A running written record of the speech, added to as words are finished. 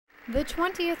The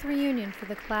 20th reunion for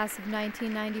the class of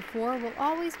 1994 will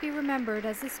always be remembered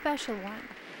as a special one.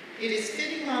 It is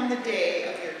fitting on the day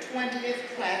of your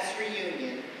 20th class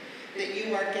reunion that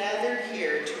you are gathered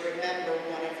here to remember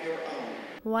one of your own.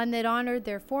 One that honored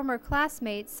their former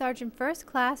classmate, Sergeant First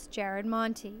Class Jared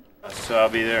Monti. So I'll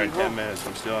be there in 10 minutes.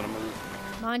 I'm still on the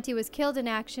move. Monti was killed in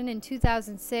action in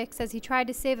 2006 as he tried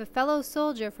to save a fellow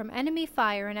soldier from enemy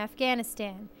fire in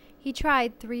Afghanistan. He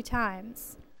tried 3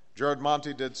 times. Jared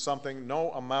Monti did something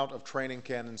no amount of training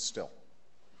can instill.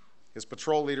 His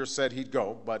patrol leader said he'd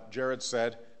go, but Jared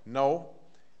said, "No,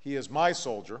 he is my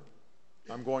soldier.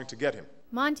 I'm going to get him."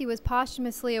 Monti was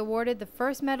posthumously awarded the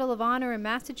first Medal of Honor in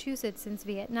Massachusetts since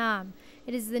Vietnam.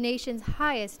 It is the nation's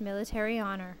highest military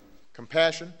honor.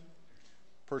 Compassion,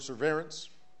 perseverance,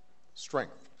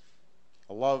 strength,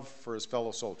 a love for his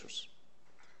fellow soldiers.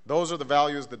 Those are the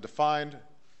values that defined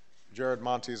Jared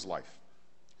Monti's life,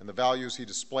 and the values he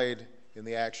displayed in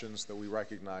the actions that we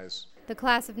recognize. The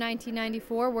class of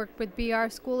 1994 worked with BR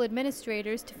school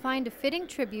administrators to find a fitting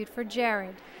tribute for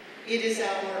Jared. It is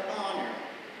our honor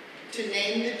to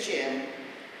name the gym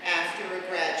after a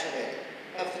graduate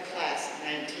of the class of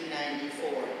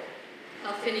 1994.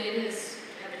 How fitting it is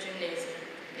to have a gymnasium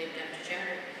named after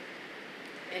Jared.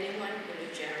 Anyone who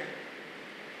knew Jared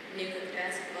knew that the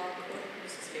basketball court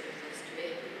was his favorite place to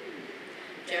be.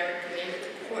 Jared commanded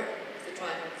the court with the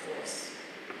driving force,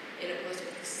 and it was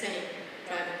with the same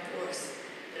driving force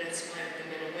that inspired the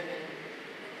men and women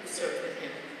who served with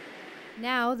him.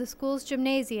 Now the school's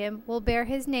gymnasium will bear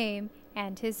his name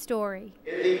and his story.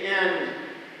 In the end,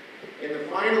 in the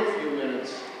final few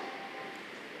minutes,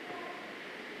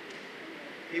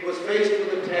 he was faced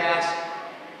with a task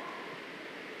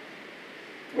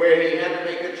where he had to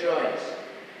make a choice.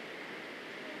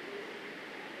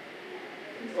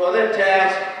 And for that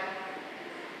task,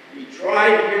 he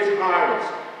tried his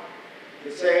hardest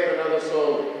to save another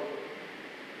soldier.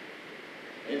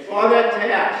 And for that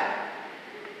task,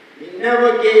 he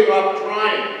never gave up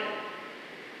trying.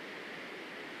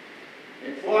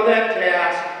 And for that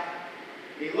task,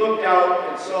 he looked out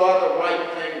and saw the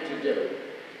right thing to do.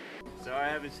 So I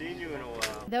haven't seen you in a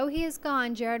while. Though he is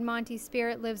gone, Jared Monti's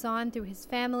spirit lives on through his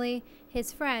family,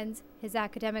 his friends, his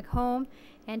academic home,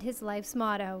 and his life's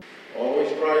motto. Always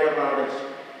try your hardest.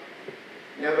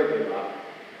 Never give up.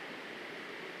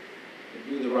 And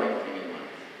do the right thing in life.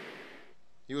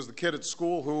 He was the kid at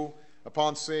school who,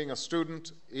 upon seeing a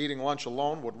student eating lunch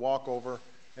alone, would walk over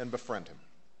and befriend him.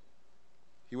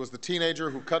 He was the teenager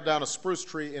who cut down a spruce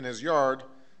tree in his yard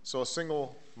so a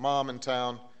single mom in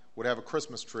town would have a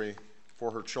Christmas tree for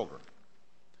her children.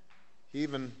 He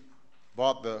even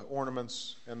bought the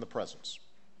ornaments and the presents.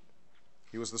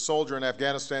 He was the soldier in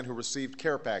Afghanistan who received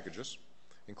care packages,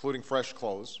 including fresh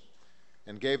clothes,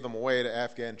 and gave them away to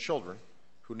Afghan children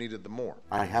who needed them more.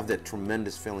 I have that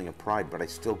tremendous feeling of pride, but I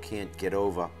still can't get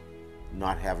over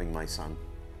not having my son,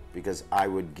 because I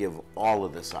would give all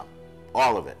of this up,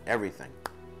 all of it, everything,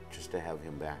 just to have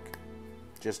him back,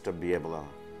 just to be able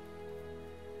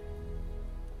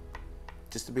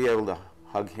to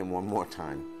hug him one more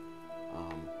time.